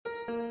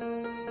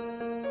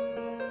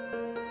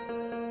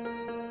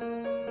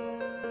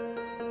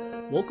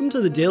Welcome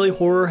to the Daily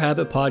Horror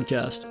Habit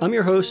Podcast. I'm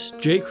your host,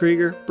 Jay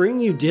Krieger,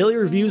 bringing you daily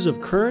reviews of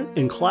current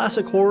and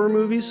classic horror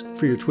movies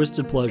for your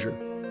twisted pleasure.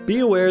 Be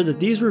aware that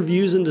these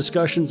reviews and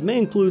discussions may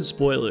include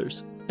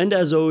spoilers. And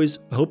as always,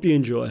 I hope you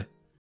enjoy.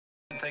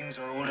 Things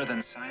are older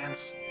than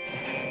science,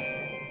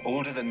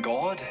 older than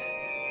God.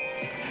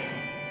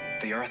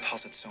 The earth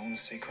has its own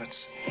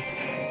secrets.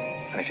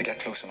 And if you get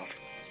close enough,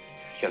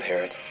 you'll hear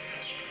it.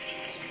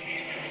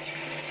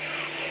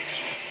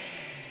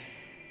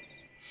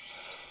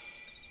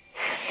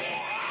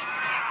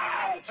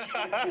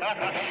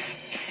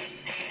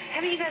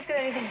 Haven't you guys got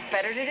anything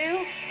better to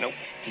do? Nope.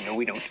 No,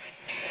 we don't.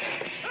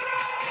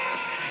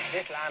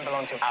 This land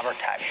belonged to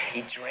Abertag.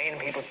 He drained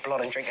people's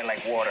blood and drink it like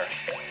water.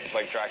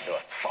 Like Dracula.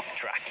 Fuck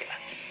Dracula.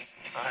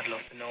 I'd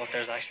love to know if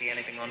there's actually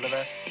anything under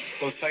there.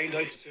 We'll find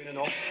out soon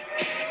enough.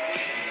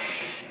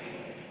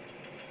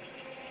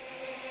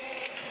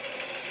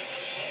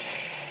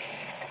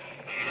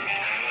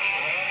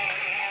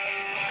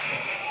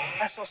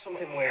 I saw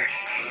something weird.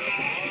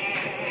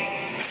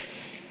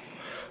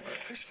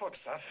 Whose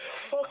foot's that?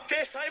 Fuck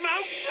this, I'm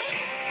out!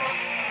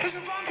 There's a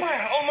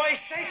vampire! Oh my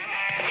sake!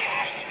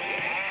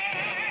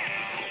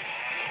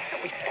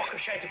 That wee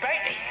fucker tried to bite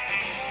me!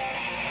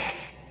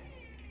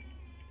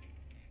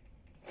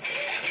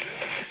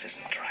 This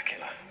isn't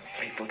Dracula.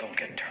 People don't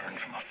get turned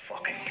from a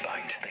fucking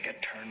bite. They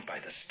get turned by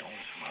the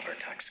stones from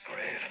Abertag's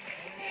grave.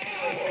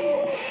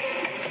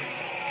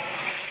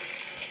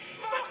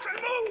 Fucking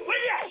move,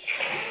 will ya?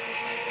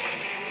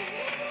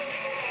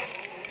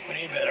 We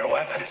need better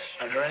weapons.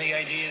 Are there any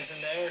ideas in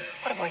there?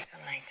 What about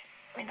sunlight?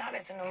 I mean, that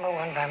is the number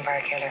one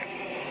vampire killer.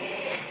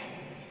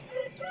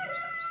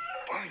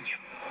 Burn, you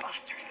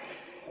bastard!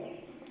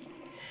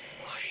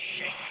 Oh,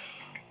 shit.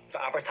 If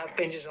Abertag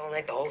binges all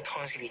night, the whole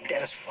town's gonna be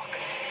dead as fuck.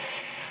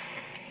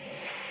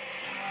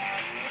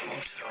 I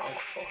moved to the wrong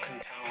fucking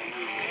town.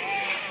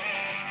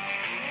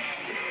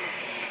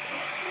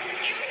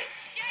 You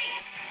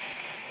shite!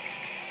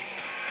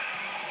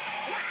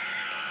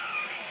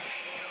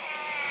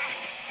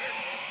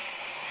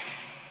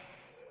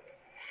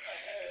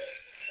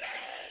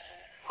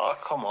 Oh,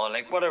 come on,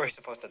 what are we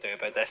supposed to do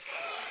about this?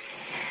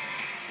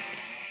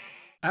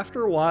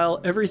 After a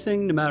while,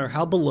 everything, no matter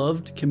how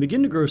beloved, can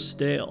begin to grow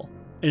stale.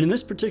 And in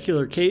this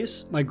particular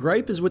case, my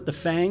gripe is with the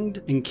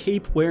fanged and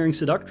cape-wearing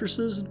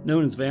seductresses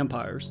known as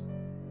vampires.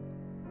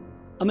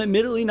 I'm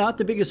admittedly not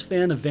the biggest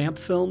fan of vamp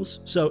films,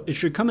 so it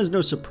should come as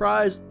no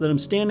surprise that I'm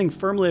standing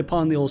firmly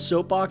upon the old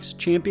soapbox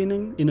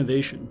championing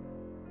innovation.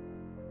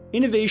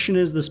 Innovation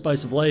is the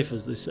spice of life,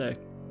 as they say,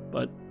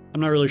 but I'm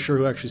not really sure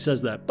who actually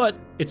says that, but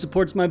it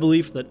supports my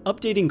belief that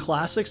updating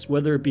classics,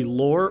 whether it be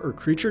lore or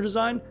creature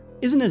design,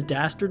 isn't as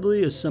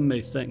dastardly as some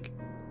may think.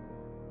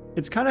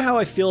 It's kind of how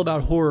I feel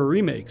about horror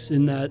remakes,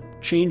 in that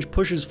change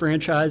pushes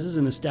franchises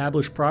and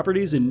established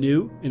properties in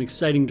new and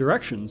exciting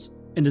directions.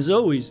 And as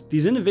always,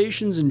 these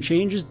innovations and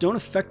changes don't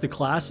affect the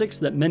classics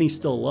that many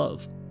still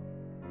love.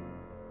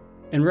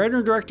 And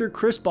writer-director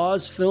Chris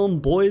Baugh's film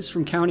Boys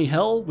from County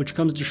Hell, which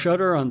comes to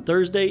Shudder on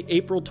Thursday,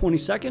 April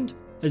 22nd,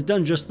 has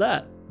done just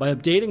that, by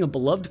updating a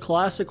beloved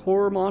classic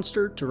horror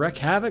monster to wreak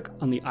havoc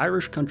on the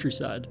Irish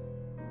countryside.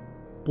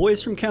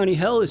 Boys from County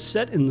Hell is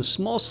set in the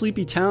small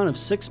sleepy town of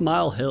 6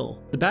 Mile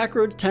Hill, the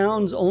backroads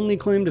town's only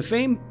claim to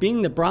fame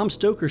being that Bram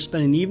Stoker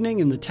spent an evening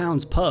in the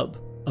town's pub,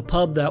 a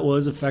pub that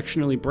was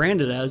affectionately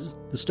branded as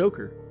the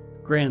Stoker.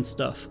 Grand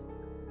stuff.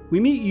 We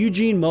meet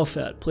Eugene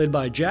Moffat, played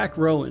by Jack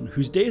Rowan,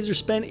 whose days are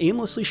spent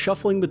aimlessly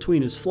shuffling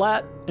between his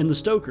flat and the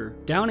Stoker,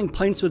 downing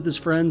pints with his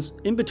friends,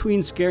 in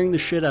between scaring the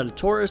shit out of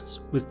tourists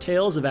with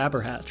tales of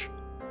Aberhatch.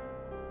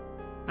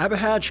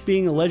 Aberhatch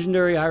being a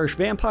legendary Irish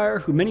vampire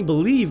who many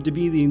believe to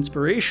be the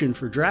inspiration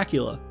for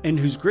Dracula, and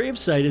whose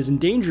gravesite is in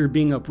danger of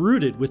being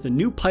uprooted with a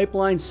new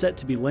pipeline set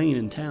to be laying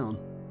in town.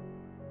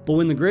 But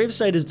when the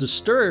gravesite is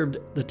disturbed,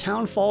 the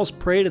town falls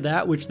prey to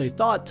that which they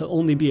thought to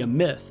only be a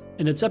myth,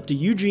 and it's up to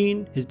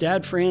Eugene, his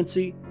dad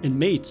Francie, and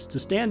mates to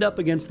stand up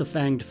against the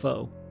fanged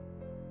foe.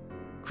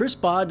 Chris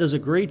Baugh does a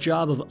great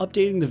job of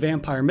updating the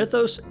vampire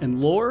mythos and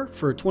lore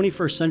for a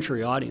 21st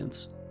century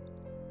audience.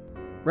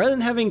 Rather than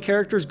having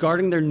characters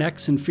guarding their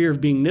necks in fear of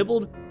being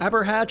nibbled,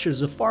 Aberhatch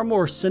is a far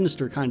more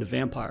sinister kind of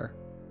vampire.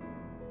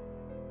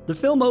 The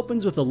film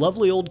opens with a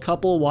lovely old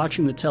couple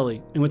watching the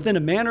telly, and within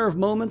a matter of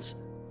moments,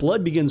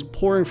 blood begins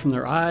pouring from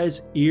their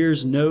eyes,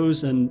 ears,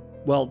 nose, and,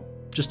 well,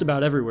 just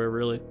about everywhere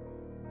really.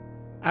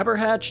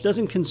 Aberhatch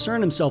doesn't concern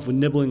himself with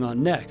nibbling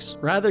on necks,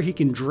 rather he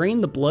can drain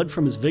the blood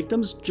from his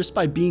victims just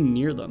by being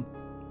near them.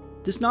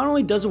 This not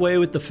only does away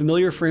with the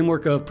familiar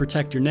framework of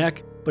protect your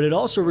neck, but it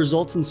also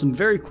results in some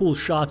very cool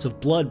shots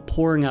of blood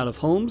pouring out of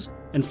homes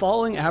and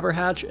following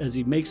Aberhatch as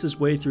he makes his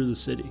way through the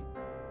city.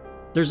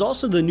 There's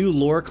also the new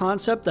lore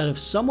concept that if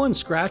someone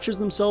scratches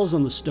themselves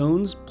on the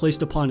stones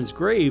placed upon his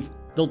grave,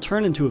 they'll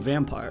turn into a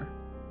vampire.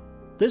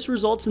 This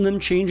results in them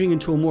changing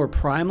into a more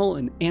primal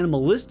and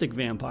animalistic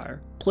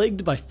vampire,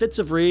 plagued by fits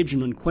of rage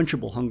and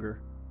unquenchable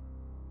hunger.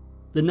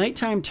 The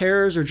nighttime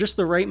terrors are just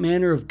the right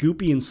manner of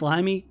goopy and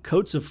slimy,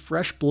 coats of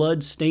fresh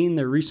blood stain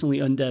their recently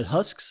undead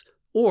husks,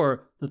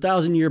 or the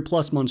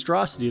 1,000-year-plus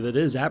monstrosity that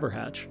is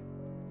Aberhatch.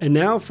 And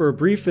now for a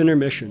brief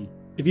intermission.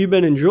 If you've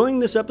been enjoying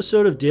this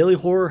episode of Daily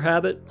Horror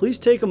Habit, please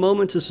take a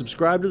moment to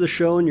subscribe to the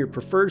show on your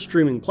preferred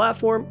streaming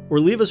platform or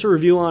leave us a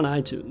review on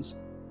iTunes.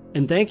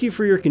 And thank you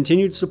for your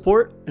continued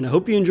support, and I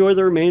hope you enjoy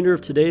the remainder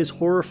of today's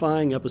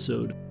horrifying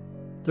episode.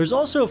 There's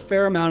also a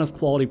fair amount of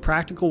quality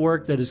practical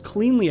work that is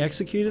cleanly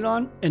executed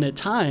on, and at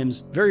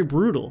times, very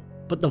brutal,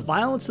 but the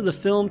violence of the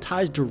film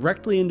ties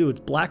directly into its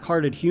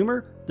black-hearted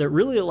humor that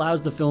really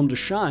allows the film to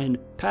shine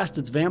past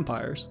its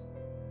vampires.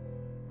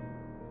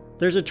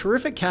 There's a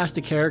terrific cast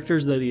of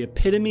characters that are the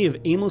epitome of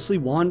aimlessly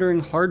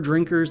wandering hard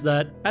drinkers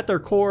that, at their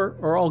core,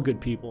 are all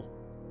good people.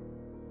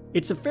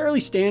 It's a fairly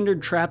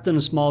standard trapped in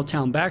a small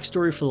town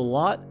backstory for the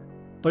lot,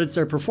 but it's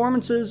their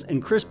performances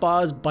and Chris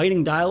Baugh's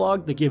biting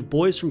dialogue that give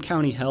Boys from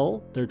County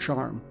Hell their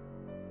charm.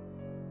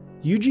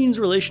 Eugene's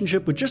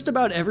relationship with just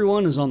about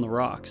everyone is on the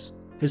rocks.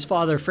 His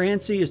father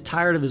Francie is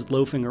tired of his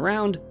loafing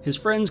around, his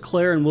friends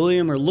Claire and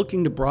William are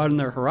looking to broaden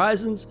their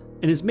horizons,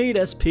 and his mate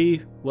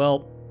SP,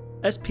 well,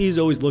 SP's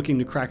always looking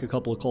to crack a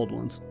couple of cold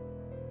ones.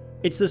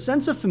 It's the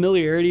sense of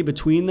familiarity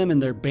between them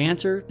and their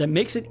banter that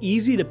makes it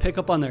easy to pick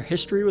up on their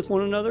history with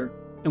one another,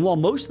 and while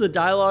most of the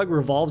dialogue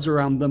revolves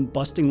around them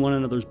busting one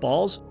another's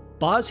balls,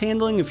 Baugh's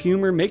handling of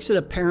humor makes it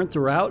apparent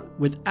throughout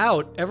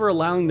without ever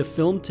allowing the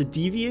film to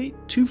deviate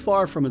too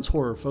far from its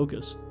horror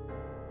focus,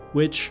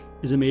 which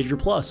is a major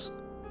plus.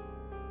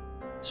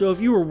 So if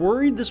you were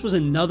worried this was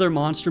another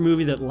monster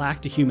movie that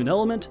lacked a human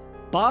element,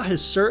 Baugh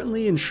has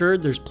certainly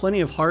ensured there's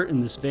plenty of heart in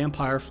this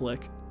vampire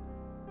flick.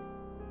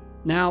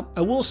 Now,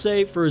 I will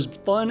say, for as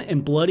fun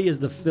and bloody as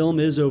the film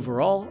is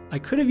overall, I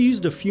could have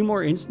used a few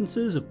more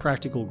instances of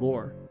practical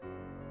gore.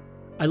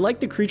 I like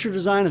the creature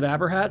design of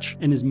Aberhatch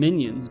and his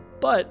minions,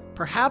 but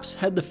perhaps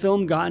had the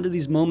film gotten to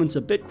these moments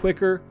a bit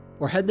quicker,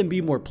 or had them be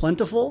more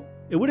plentiful,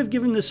 it would have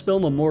given this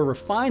film a more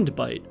refined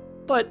bite,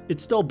 but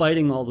it's still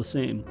biting all the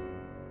same.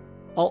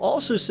 I'll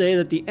also say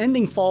that the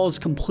ending falls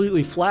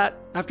completely flat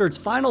after its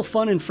final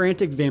fun and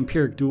frantic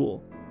vampiric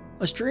duel.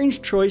 A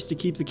strange choice to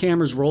keep the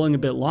cameras rolling a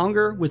bit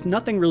longer with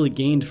nothing really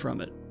gained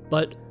from it,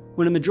 but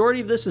when a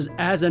majority of this is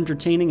as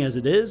entertaining as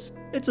it is,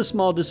 it's a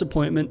small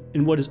disappointment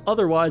in what is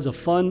otherwise a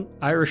fun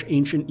Irish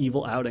ancient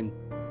evil outing.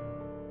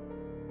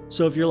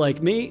 So if you're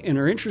like me and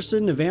are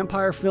interested in a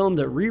vampire film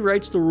that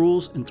rewrites the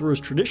rules and throws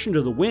tradition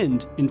to the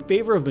wind in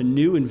favor of a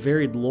new and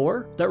varied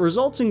lore that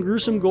results in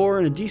gruesome gore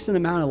and a decent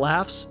amount of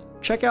laughs,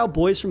 check out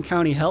Boys from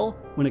County Hell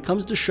when it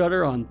comes to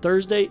Shudder on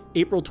Thursday,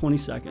 April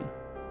 22nd.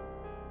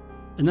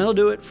 And that'll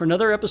do it for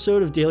another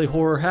episode of Daily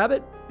Horror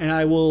Habit, and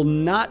I will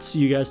not see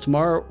you guys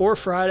tomorrow or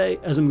Friday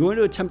as I'm going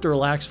to attempt to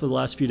relax for the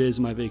last few days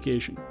of my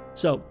vacation.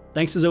 So,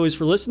 thanks as always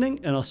for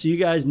listening, and I'll see you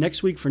guys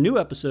next week for new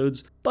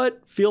episodes,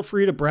 but feel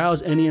free to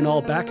browse any and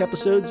all back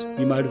episodes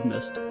you might have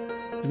missed.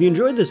 If you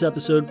enjoyed this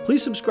episode,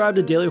 please subscribe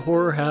to Daily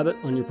Horror Habit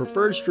on your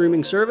preferred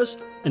streaming service,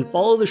 and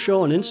follow the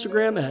show on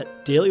Instagram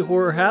at Daily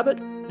Horror Habit,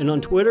 and on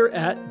Twitter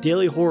at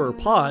Daily Horror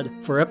Pod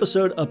for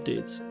episode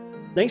updates.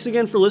 Thanks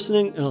again for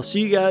listening, and I'll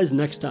see you guys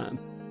next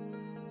time.